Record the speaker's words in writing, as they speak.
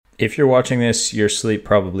If you're watching this, your sleep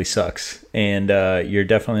probably sucks, and you're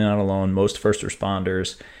definitely not alone. Most first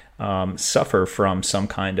responders suffer from some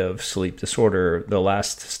kind of sleep disorder. The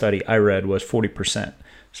last study I read was 40%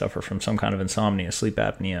 suffer from some kind of insomnia, sleep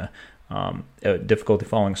apnea, difficulty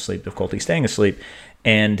falling asleep, difficulty staying asleep,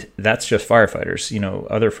 and that's just firefighters.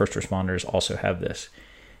 Other first responders also have this.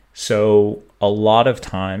 So a lot of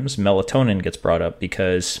times melatonin gets brought up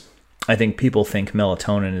because I think people think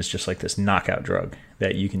melatonin is just like this knockout drug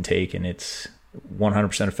that you can take and it's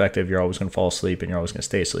 100% effective. You're always going to fall asleep and you're always going to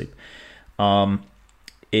stay asleep.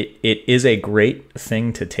 It is a great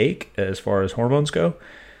thing to take as far as hormones go,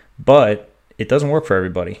 but it doesn't work for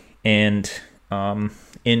everybody. And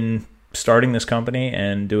in starting this company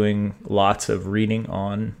and doing lots of reading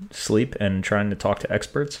on sleep and trying to talk to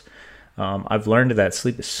experts, I've learned that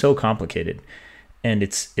sleep is so complicated, and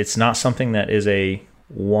it's not something that is a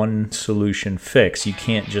one solution fix. You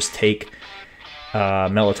can't just take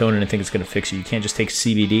melatonin and think it's going to fix you. You can't just take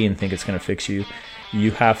CBD and think it's going to fix you.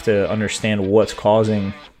 You have to understand what's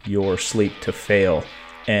causing your sleep to fail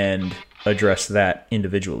and address that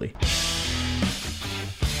individually.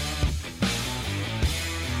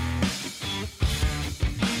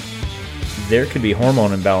 There could be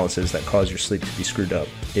hormone imbalances that cause your sleep to be screwed up.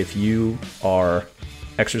 If you are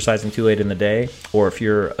exercising too late in the day, or if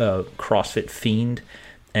you're a CrossFit fiend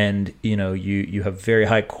and you have very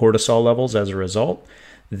high cortisol levels as a result,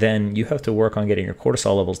 then you have to work on getting your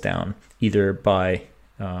cortisol levels down, either by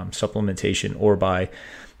supplementation or by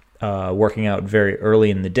working out very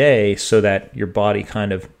early in the day so that your body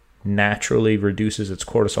kind of naturally reduces its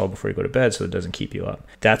cortisol before you go to bed so it doesn't keep you up.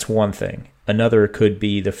 That's one thing. Another could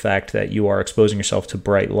be the fact that you are exposing yourself to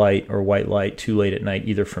bright light or white light too late at night,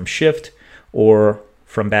 either from shift or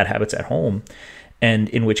from bad habits at home, and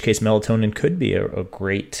in which case melatonin could be a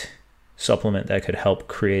great supplement that could help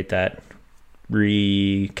create that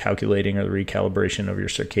recalculating or the recalibration of your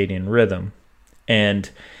circadian rhythm. And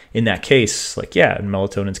in that case,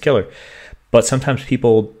 melatonin's killer. But sometimes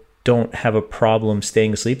people don't have a problem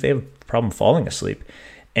staying asleep. They have a problem falling asleep.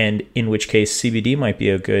 And in which case CBD might be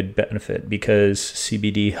a good benefit, because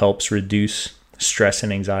CBD helps reduce stress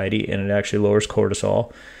and anxiety, and it actually lowers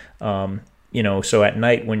cortisol. So at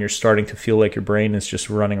night when you're starting to feel like your brain is just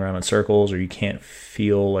running around in circles, or you can't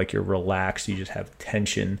feel like you're relaxed, you just have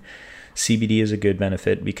tension, CBD is a good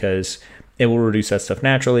benefit because it will reduce that stuff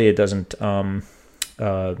naturally. It doesn't,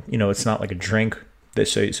 it's not like a drink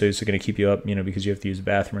so it's going to keep you up, because you have to use the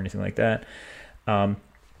bathroom or anything like that.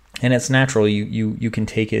 And it's natural. You can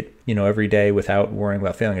take it, every day without worrying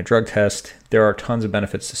about failing a drug test. There are tons of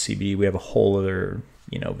benefits to CBD. We have a whole other,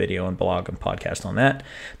 video and blog and podcast on that.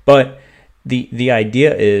 But the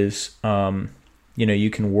idea is, you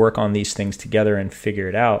can work on these things together and figure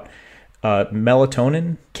it out.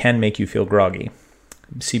 Melatonin can make you feel groggy.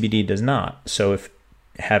 CBD does not. So if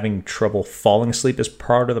having trouble falling asleep is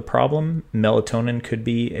part of the problem, melatonin could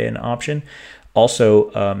be an option.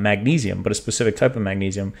 Also, magnesium, but a specific type of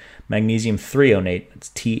magnesium threonate. It's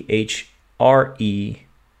THREONATE,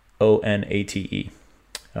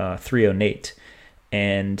 threonate.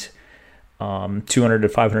 And 200 to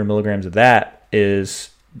 500 milligrams of that is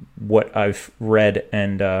what I've read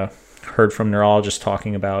and heard from neurologists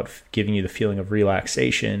talking about giving you the feeling of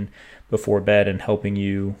relaxation before bed and helping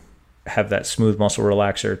you have that smooth muscle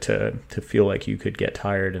relaxer to feel like you could get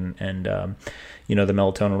tired, and the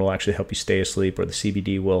melatonin will actually help you stay asleep, or the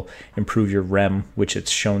CBD will improve your REM, which it's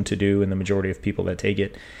shown to do in the majority of people that take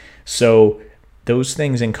it. So those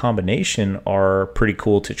things in combination are pretty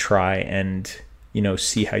cool to try and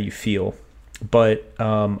see how you feel. But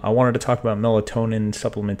I wanted to talk about melatonin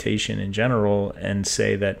supplementation in general and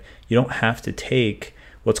say that you don't have to take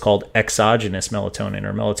what's called exogenous melatonin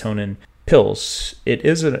or melatonin pills. It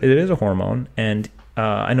is a hormone, and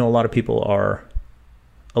I know a lot of people are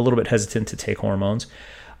a little bit hesitant to take hormones.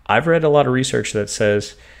 I've read a lot of research that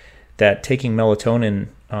says that taking melatonin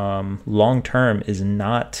long term is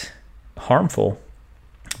not harmful,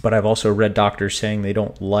 but I've also read doctors saying they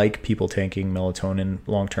don't like people taking melatonin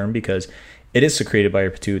long term because it is secreted by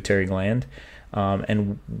your pituitary gland.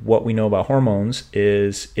 And what we know about hormones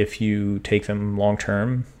is if you take them long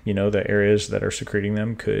term, the areas that are secreting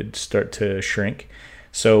them could start to shrink.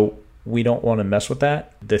 So we don't want to mess with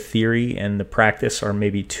that. The theory and the practice are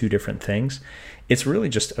maybe two different things. It's really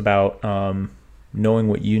just about knowing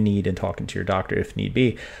what you need and talking to your doctor if need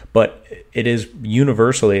be. But it is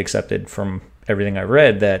universally accepted from everything I've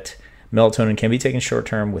read that melatonin can be taken short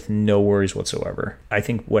term with no worries whatsoever. I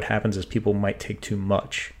think what happens is people might take too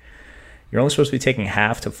much. You're only supposed to be taking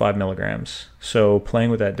half to 5 milligrams. So playing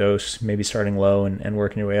with that dose, maybe starting low and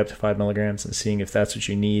working your way up to 5 milligrams and seeing if that's what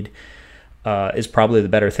you need. is probably the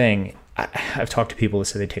better thing. I've talked to people that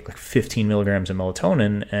say they take like 15 milligrams of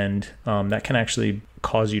melatonin, and that can actually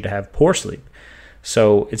cause you to have poor sleep.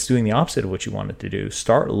 So it's doing the opposite of what you want it to do.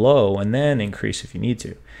 Start low and then increase if you need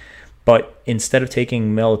to. But instead of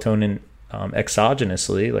taking melatonin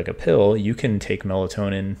exogenously, like a pill, you can take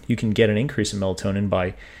melatonin. You can get an increase in melatonin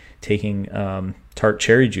by taking tart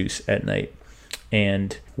cherry juice at night.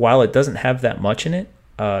 And while it doesn't have that much in it,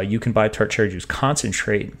 you can buy tart cherry juice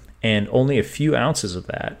concentrate, and only a few ounces of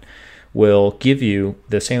that will give you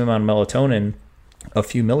the same amount of melatonin, a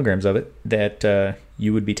few milligrams of it, that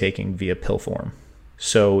you would be taking via pill form.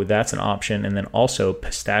 So that's an option. And then also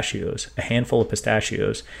pistachios. A handful of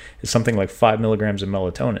pistachios is something like 5 milligrams of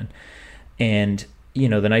melatonin. And, the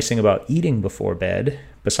nice thing about eating before bed,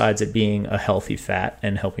 besides it being a healthy fat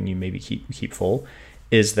and helping you maybe keep full,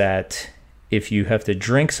 is that if you have to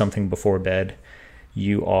drink something before bed,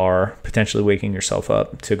 you are potentially waking yourself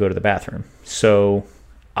up to go to the bathroom. So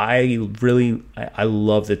I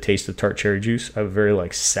love the taste of tart cherry juice. I have a very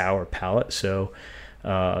sour palate, so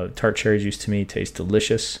tart cherry juice to me tastes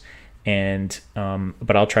delicious. And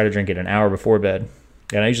but I'll try to drink it an hour before bed,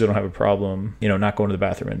 and I usually don't have a problem, not going to the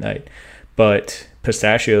bathroom at night. But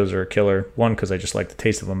pistachios are a killer. One, because I just like the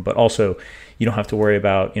taste of them, but also you don't have to worry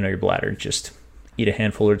about your bladder. Just eat a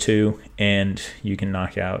handful or two, and you can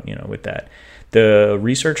knock out with that. The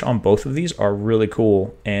research on both of these are really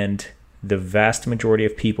cool, and the vast majority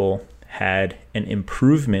of people had an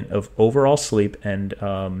improvement of overall sleep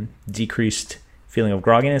and decreased feeling of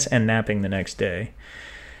grogginess and napping the next day.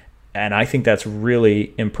 And I think that's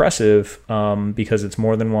really impressive because it's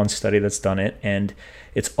more than one study that's done it, and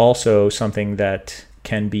it's also something that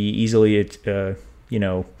can be easily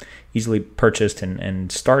purchased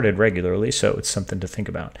and started regularly. So it's something to think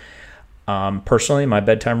about. Personally, my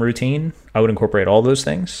bedtime routine, I would incorporate all those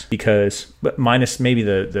things, but minus maybe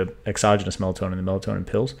the exogenous melatonin and the melatonin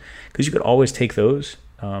pills, because you could always take those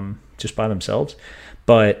just by themselves.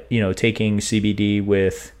 But, taking CBD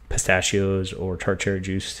with pistachios or tart cherry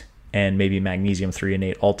juice and maybe magnesium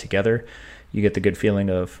threonate all together, you get the good feeling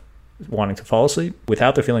of wanting to fall asleep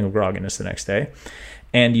without the feeling of grogginess the next day.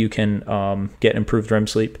 And you can get improved REM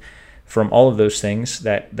sleep from all of those things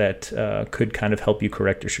that could kind of help you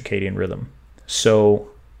correct your circadian rhythm. So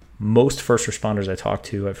most first responders I talk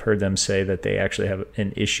to, I've heard them say that they actually have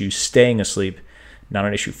an issue staying asleep, not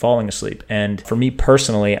an issue falling asleep. And for me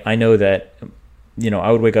personally, I know that,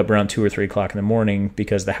 I would wake up around 2 or 3 o'clock in the morning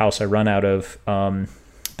because the house I run out of,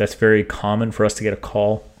 that's very common for us to get a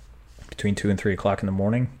call between 2 and 3 o'clock in the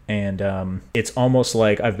morning. And it's almost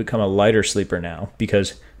like I've become a lighter sleeper now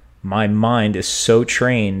because my mind is so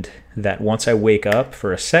trained that once I wake up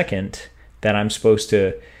for a second, that I'm supposed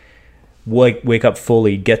to wake up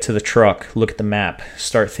fully, get to the truck, look at the map,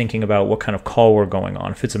 start thinking about what kind of call we're going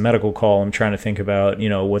on. If it's a medical call, I'm trying to think about,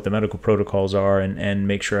 what the medical protocols are and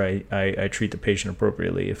make sure I treat the patient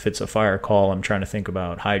appropriately. If it's a fire call, I'm trying to think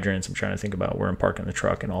about hydrants. I'm trying to think about where I'm parking the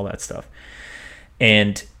truck and all that stuff.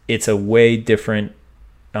 And it's a way different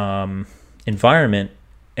environment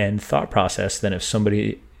and thought process than if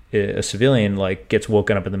a civilian gets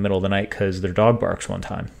woken up in the middle of the night because their dog barks one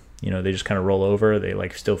time. They just kind of roll over. They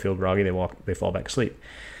still feel groggy. They fall back asleep.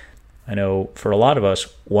 I know for a lot of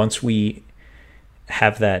us, once we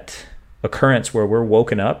have that occurrence where we're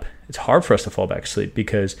woken up, it's hard for us to fall back asleep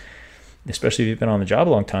because, especially if you've been on the job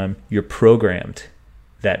a long time, you're programmed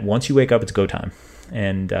that once you wake up, it's go time.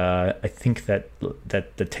 And I think that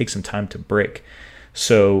takes some time to break.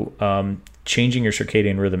 So changing your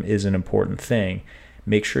circadian rhythm is an important thing.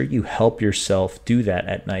 Make sure you help yourself do that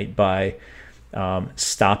at night by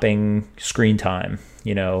stopping screen time,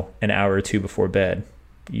 an hour or two before bed.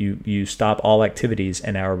 You stop all activities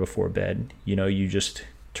an hour before bed. You just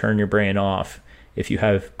turn your brain off. If you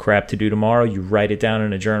have crap to do tomorrow, you write it down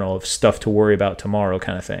in a journal of stuff to worry about tomorrow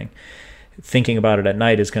kind of thing. Thinking about it at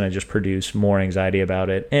night is going to just produce more anxiety about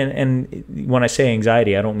it. And when I say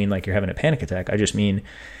anxiety, I don't mean like you're having a panic attack. I just mean,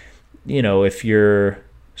 if you're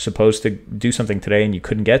supposed to do something today and you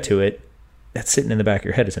couldn't get to it, that's sitting in the back of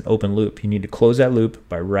your head. It's an open loop. You need to close that loop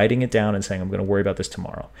by writing it down and saying, I'm going to worry about this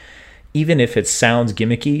tomorrow. Even if it sounds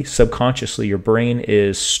gimmicky, subconsciously your brain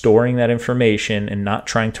is storing that information and not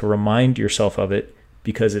trying to remind yourself of it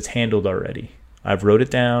because it's handled already. I've wrote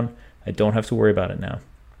it down. I don't have to worry about it now.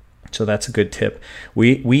 So that's a good tip.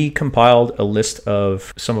 We compiled a list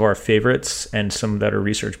of some of our favorites and some that are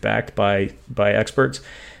research backed by experts.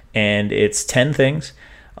 And it's 10 things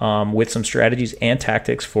with some strategies and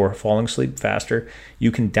tactics for falling asleep faster.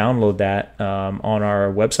 You can download that on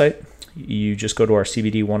our website. You just go to our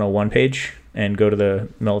CBD 101 page and go to the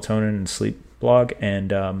melatonin and sleep blog,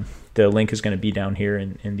 and the link is going to be down here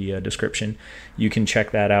in the description. You can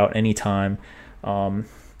check that out anytime and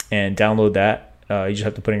download that. You just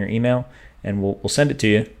have to put in your email, and we'll send it to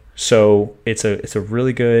you. So it's a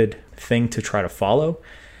really good thing to try to follow.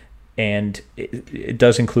 And it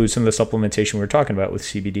does include some of the supplementation we were talking about with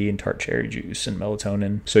CBD and tart cherry juice and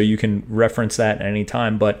melatonin. So you can reference that at any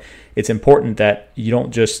time. But it's important that you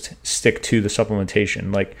don't just stick to the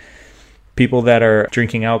supplementation. Like people that are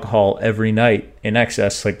drinking alcohol every night in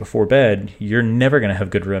excess, like before bed, you're never going to have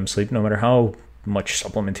good REM sleep no matter how much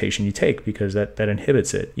supplementation you take, because that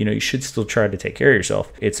inhibits it. You should still try to take care of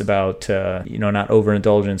yourself. It's about, not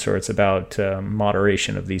overindulgence, or it's about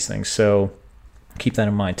moderation of these things. So keep that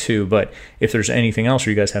in mind too. But if there's anything else, or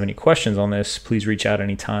you guys have any questions on this, please reach out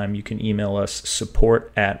anytime. You can email us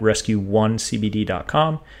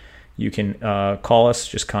support@rescue1cbd.com. You can call us,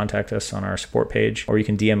 just contact us on our support page, or you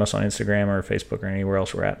can DM us on Instagram or Facebook or anywhere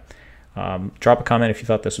else we're at. Drop a comment if you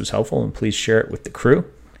thought this was helpful, and please share it with the crew.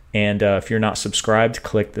 And if you're not subscribed,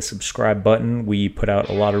 click the subscribe button. We put out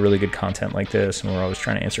a lot of really good content like this, and we're always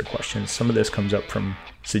trying to answer questions. Some of this comes up from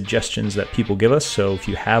suggestions that people give us, so if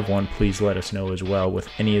you have one, please let us know as well with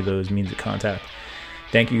any of those means of contact.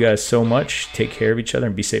 Thank you guys so much. Take care of each other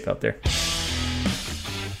and be safe out there.